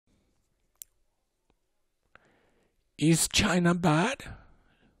Is China bad?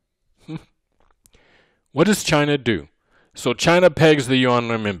 What does China do? So China pegs the yuan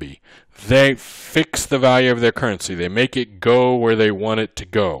renminbi. They fix the value of their currency. They make it go where they want it to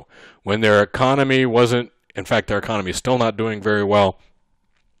go. When their economy wasn't, in fact, their economy is still not doing very well.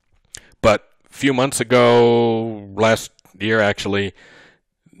 But a few months ago, last year actually,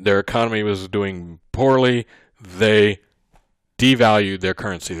 their economy was doing poorly. They devalued their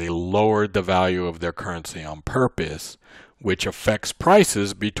currency. They lowered the value of their currency on purpose, which affects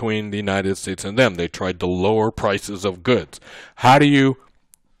prices between the United States and them. They tried to lower prices of goods. How do you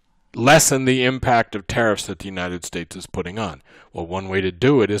lessen the impact of tariffs that the United States is putting on? Well, one way to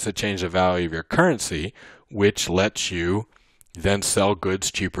do it is to change the value of your currency, which lets you then sell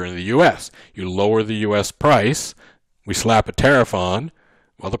goods cheaper in the U.S. You lower the U.S. price, we slap a tariff on.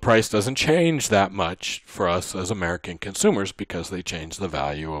 Well, the price doesn't change that much for us as American consumers because they change the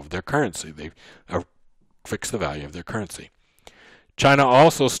value of their currency. They fix the value of their currency. China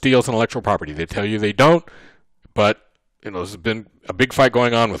also steals intellectual property. They tell you they don't, but there's been a big fight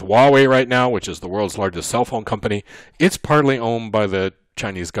going on with Huawei right now, which is the world's largest cell phone company. It's partly owned by the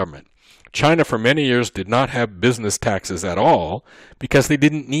Chinese government. China for many years did not have business taxes at all because they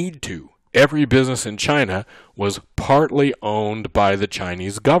didn't need to. Every business in China was partly owned by the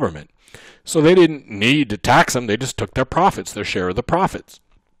Chinese government. So they didn't need to tax them. They just took their profits, their share of the profits.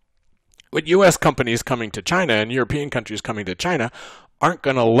 But U.S. companies coming to China and European countries coming to China aren't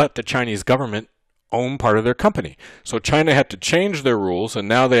going to let the Chinese government own part of their company. So China had to change their rules, and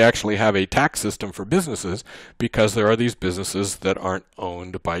now they actually have a tax system for businesses because there are these businesses that aren't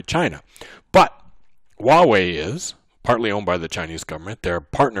owned by China. But Huawei is partly owned by the Chinese government. They're a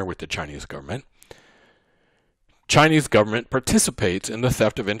partner with the Chinese government. Chinese government participates in the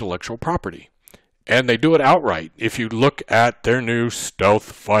theft of intellectual property, and they do it outright. If you look at their new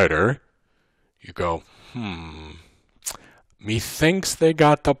stealth fighter, you go, methinks they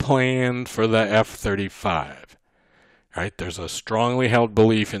got the plan for the F-35. Right? There's a strongly held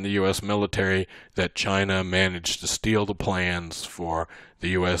belief in the U.S. military that China managed to steal the plans for the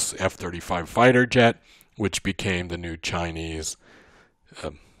U.S. F-35 fighter jet, which became the new Chinese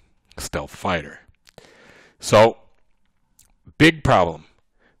stealth fighter. So, big problem.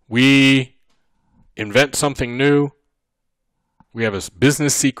 We invent something new. We have a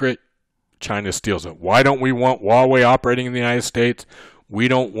business secret. China steals it. Why don't we want Huawei operating in the United States? We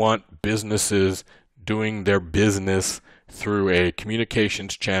don't want businesses doing their business through a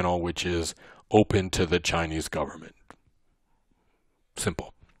communications channel which is open to the Chinese government.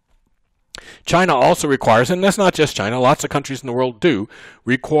 Simple. China also requires, and that's not just China, lots of countries in the world do,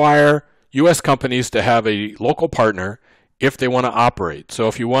 require U.S. companies to have a local partner if they want to operate. So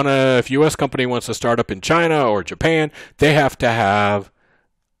if a U.S. company wants to start up in China or Japan, they have to have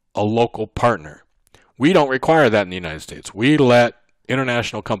a local partner. We don't require that in the United States. We let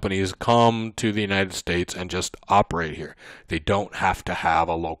international companies come to the United States and just operate here. They don't have to have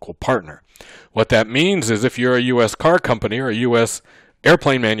a local partner. What that means is if you're a U.S. car company or a U.S.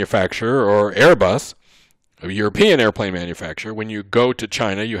 airplane manufacturer or Airbus, a European airplane manufacturer, when you go to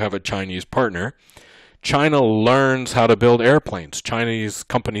China, you have a Chinese partner. China learns how to build airplanes. Chinese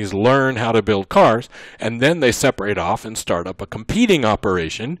companies learn how to build cars, and then they separate off and start up a competing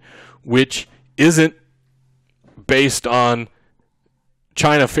operation, which isn't based on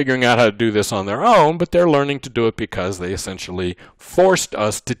China figuring out how to do this on their own, but they're learning to do it because they essentially forced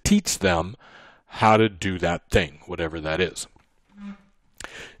us to teach them how to do that thing, whatever that is.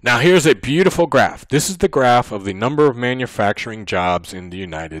 Now here's a beautiful graph. This is the graph of the number of manufacturing jobs in the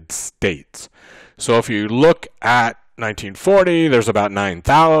United States. So if you look at 1940, there's about 9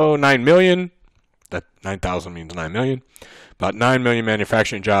 million. That 9,000 means 9 million. About 9 million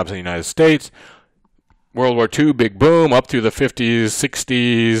manufacturing jobs in the United States. World War II, big boom, up through the 50s,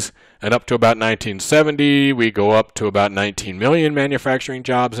 60s, and up to about 1970. We go up to about 19 million manufacturing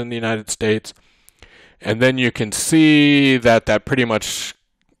jobs in the United States. And then you can see that that pretty much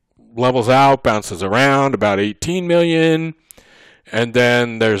levels out, bounces around, about 18 million. And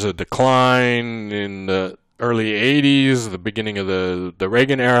then there's a decline in the early 80s, the beginning of the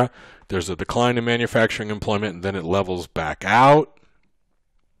Reagan era. There's a decline in manufacturing employment, and then it levels back out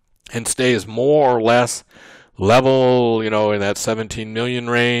and stays more or less level, in that 17 million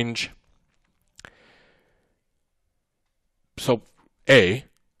range. So,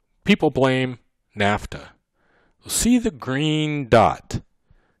 people blame NAFTA. See the green dot?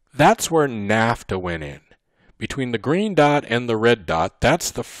 That's where NAFTA went in. Between the green dot and the red dot,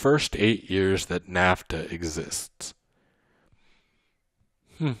 that's the first 8 years that NAFTA exists.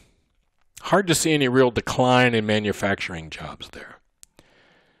 Hard to see any real decline in manufacturing jobs there.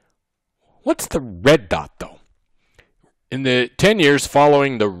 What's the red dot, though? In the 10 years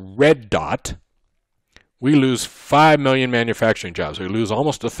following the red dot, we lose 5 million manufacturing jobs. We lose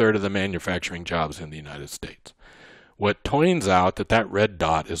almost a third of the manufacturing jobs in the United States. What turns out that red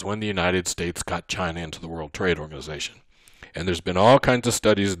dot is when the United States got China into the World Trade Organization. And there's been all kinds of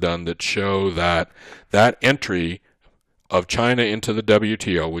studies done that show that that entry of China into the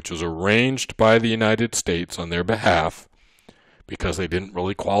WTO, which was arranged by the United States on their behalf, because they didn't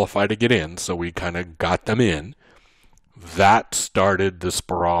really qualify to get in, so we kind of got them in, that started this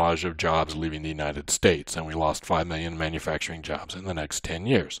barrage of jobs leaving the United States, and we lost 5 million manufacturing jobs in the next 10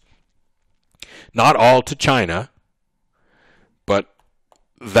 years. Not all to China, but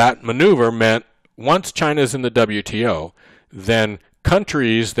that maneuver meant once China's in the WTO, then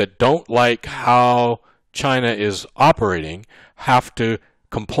countries that don't like how China is operating have to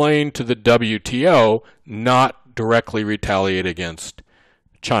complain to the WTO, not directly retaliate against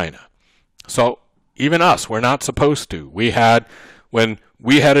China. So even us, we're not supposed to. When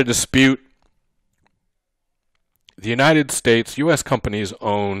we had a dispute, the United States, U.S. companies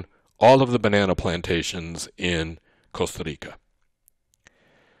own all of the banana plantations in Costa Rica.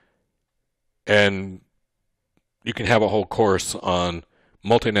 And you can have a whole course on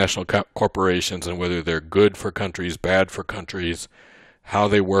multinational corporations and whether they're good for countries, bad for countries, how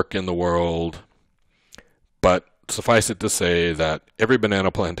they work in the world. But suffice it to say that every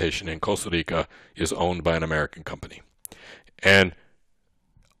banana plantation in Costa Rica is owned by an American company. And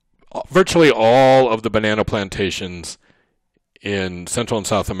virtually all of the banana plantations in Central and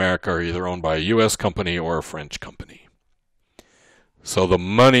South America are either owned by a U.S. company or a French company. So the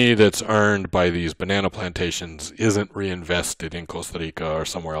money that's earned by these banana plantations isn't reinvested in Costa Rica or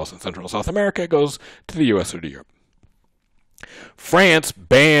somewhere else in Central and South America. It goes to the U.S. or to Europe. France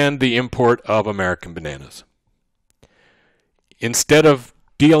banned the import of American bananas. Instead of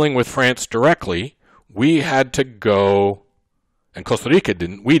dealing with France directly, we had to go, and Costa Rica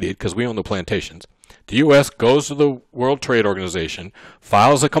didn't, we did because we own the plantations. The U.S. goes to the World Trade Organization,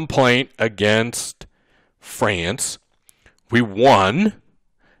 files a complaint against France. We won,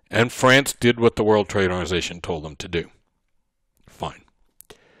 and France did what the World Trade Organization told them to do. Fine.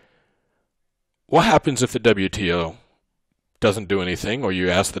 What happens if the WTO doesn't do anything, or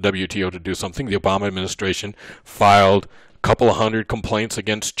you ask the WTO to do something? The Obama administration filed a couple of hundred complaints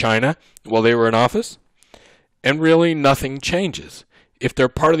against China while they were in office, and really nothing changes. If they're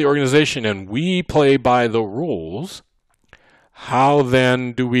part of the organization and we play by the rules, how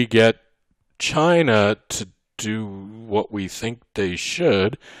then do we get China to do what we think they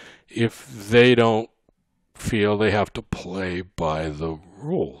should if they don't feel they have to play by the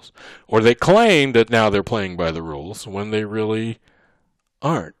rules? Or they claim that now they're playing by the rules when they really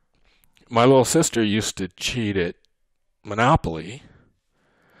aren't. My little sister used to cheat at Monopoly,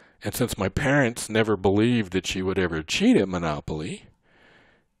 and since my parents never believed that she would ever cheat at Monopoly,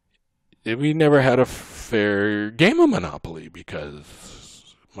 we never had a fair game of Monopoly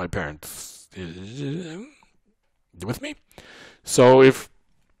because my parents with me. So if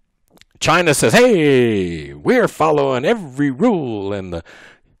China says, hey, we're following every rule and the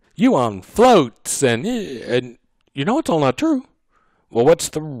yuan floats and you know it's all not true. Well, what's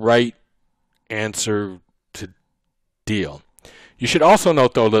the right answer to deal? You should also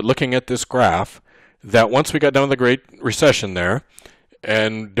note, though, that looking at this graph, that once we got done with the Great Recession there,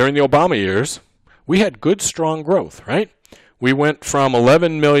 and during the Obama years, we had good, strong growth, right? We went from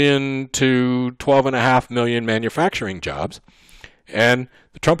 11 million to 12.5 million manufacturing jobs, and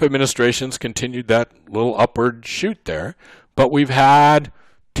the Trump administration's continued that little upward shoot there. But we've had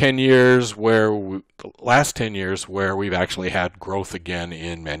 10 years where, the last 10 years, where we've actually had growth again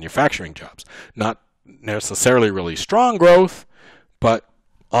in manufacturing jobs. Not necessarily really strong growth, but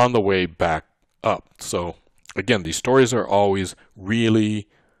on the way back up. So again, these stories are always really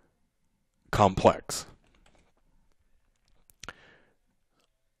complex.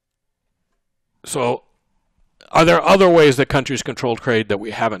 So are there other ways that countries control trade that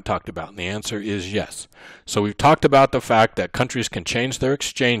we haven't talked about? And the answer is yes. So we've talked about the fact that countries can change their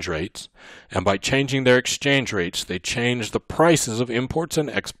exchange rates, and by changing their exchange rates, they change the prices of imports and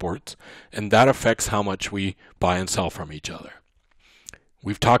exports, and that affects how much we buy and sell from each other.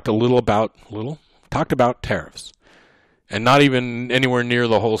 We've talked talked about tariffs, and not even anywhere near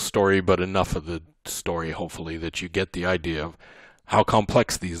the whole story, but enough of the story, hopefully, that you get the idea of how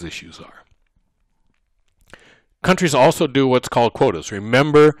complex these issues are. Countries also do what's called quotas.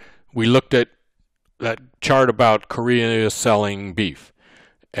 Remember, we looked at that chart about Korea selling beef,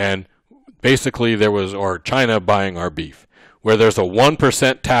 and basically there was, or China buying our beef, where there's a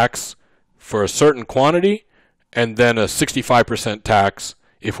 1% tax for a certain quantity, and then a 65% tax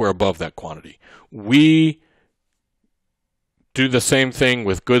if we're above that quantity. We do the same thing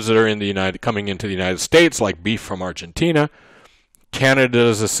with goods that are coming into the United States, like beef from Argentina. Canada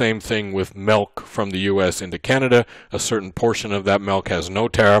does the same thing with milk from the U.S. into Canada. A certain portion of that milk has no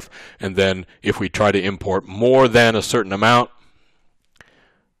tariff, and then if we try to import more than a certain amount,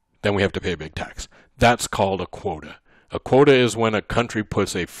 then we have to pay a big tax. That's called a quota. A quota is when a country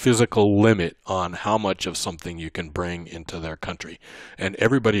puts a physical limit on how much of something you can bring into their country. And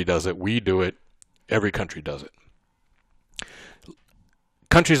everybody does it. We do it. Every country does it.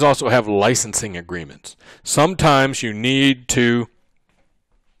 Countries also have licensing agreements. Sometimes you need to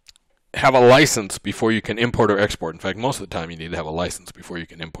have a license before you can import or export. In fact, most of the time you need to have a license before you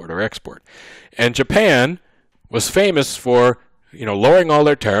can import or export. And Japan was famous for, lowering all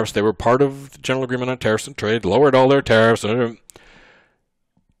their tariffs. They were part of the General Agreement on Tariffs and Trade, lowered all their tariffs, and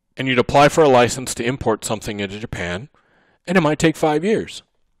you'd apply for a license to import something into Japan, and it might take 5 years.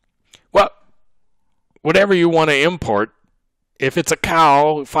 Well, whatever you want to import, if it's a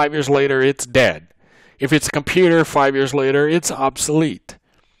cow, 5 years later, it's dead. If it's a computer, 5 years later, it's obsolete.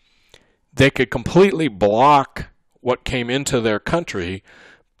 They could completely block what came into their country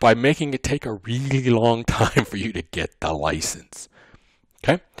by making it take a really long time for you to get the license.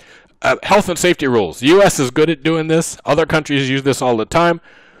 Okay? Health and safety rules. The U.S. is good at doing this. Other countries use this all the time.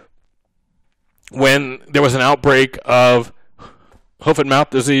 When there was an outbreak of hoof and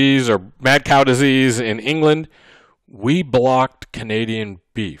mouth disease or mad cow disease in England, we blocked Canadian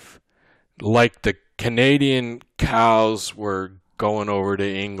beef. Like the Canadian cows were going over to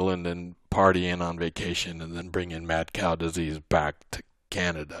England and partying on vacation and then bringing mad cow disease back to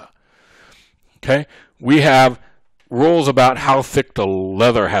Canada. Okay? We have rules about how thick the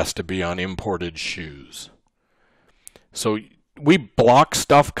leather has to be on imported shoes. So we block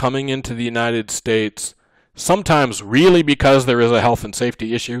stuff coming into the United States, sometimes really because there is a health and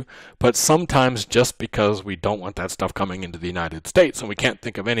safety issue, but sometimes just because we don't want that stuff coming into the United States and we can't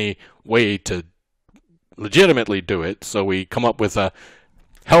think of any way to legitimately do it, so we come up with a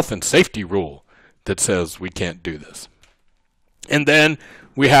health and safety rule that says we can't do this. And then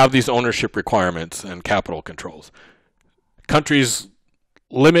we have these ownership requirements and capital controls. Countries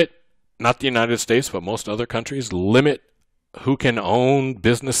limit, not the United States, but most other countries limit who can own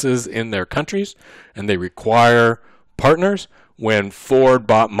businesses in their countries, and they require partners. When Ford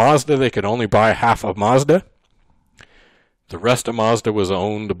bought Mazda, they could only buy half of Mazda. The rest of Mazda was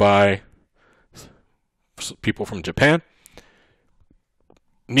owned by people from Japan.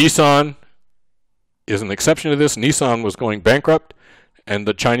 Nissan is an exception to this. Nissan was going bankrupt, and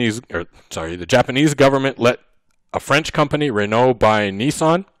the Japanese government let a French company, Renault, buy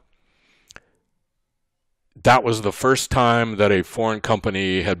Nissan. That was the first time that a foreign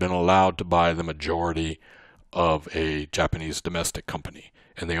company had been allowed to buy the majority of a Japanese domestic company.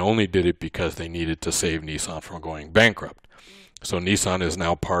 And they only did it because they needed to save Nissan from going bankrupt. So Nissan is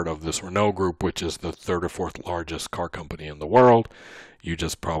now part of this Renault group, which is the third or fourth largest car company in the world.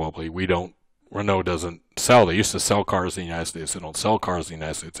 Renault doesn't sell. They used to sell cars in the United States. They don't sell cars in the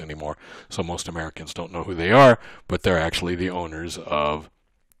United States anymore. So most Americans don't know who they are, but they're actually the owners of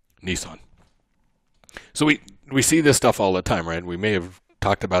Nissan. So we see this stuff all the time, right? We may have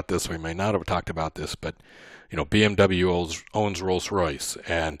talked about this, we may not have talked about this, but BMW owns Rolls-Royce,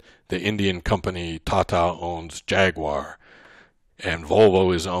 and the Indian company Tata owns Jaguar, and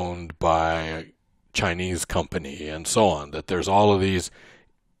Volvo is owned by a Chinese company, and so on. That there's all of these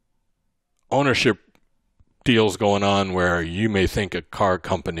ownership deals going on where you may think a car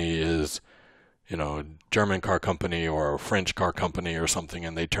company is, a German car company or a French car company or something,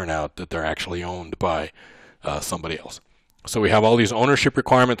 and they turn out that they're actually owned by somebody else. So we have all these ownership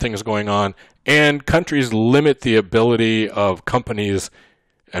requirement things going on, and countries limit the ability of companies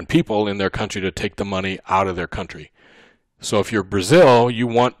and people in their country to take the money out of their country. So if you're Brazil, you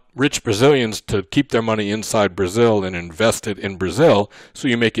want rich Brazilians to keep their money inside Brazil and invest it in Brazil, so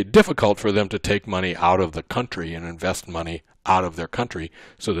you make it difficult for them to take money out of the country and invest money out of their country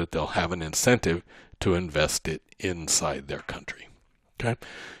so that they'll have an incentive to invest it inside their country. Okay?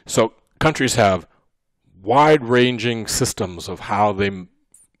 So countries have wide-ranging systems of how they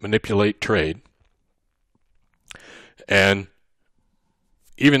manipulate trade. And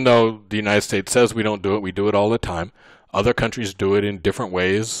even though the United States says we don't do it, we do it all the time. Other countries do it in different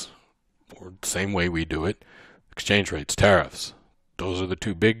ways, or the same way we do it. Exchange rates, tariffs. Those are the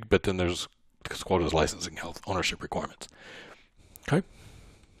two big, but then there's quotas, licensing, health, ownership requirements. Okay?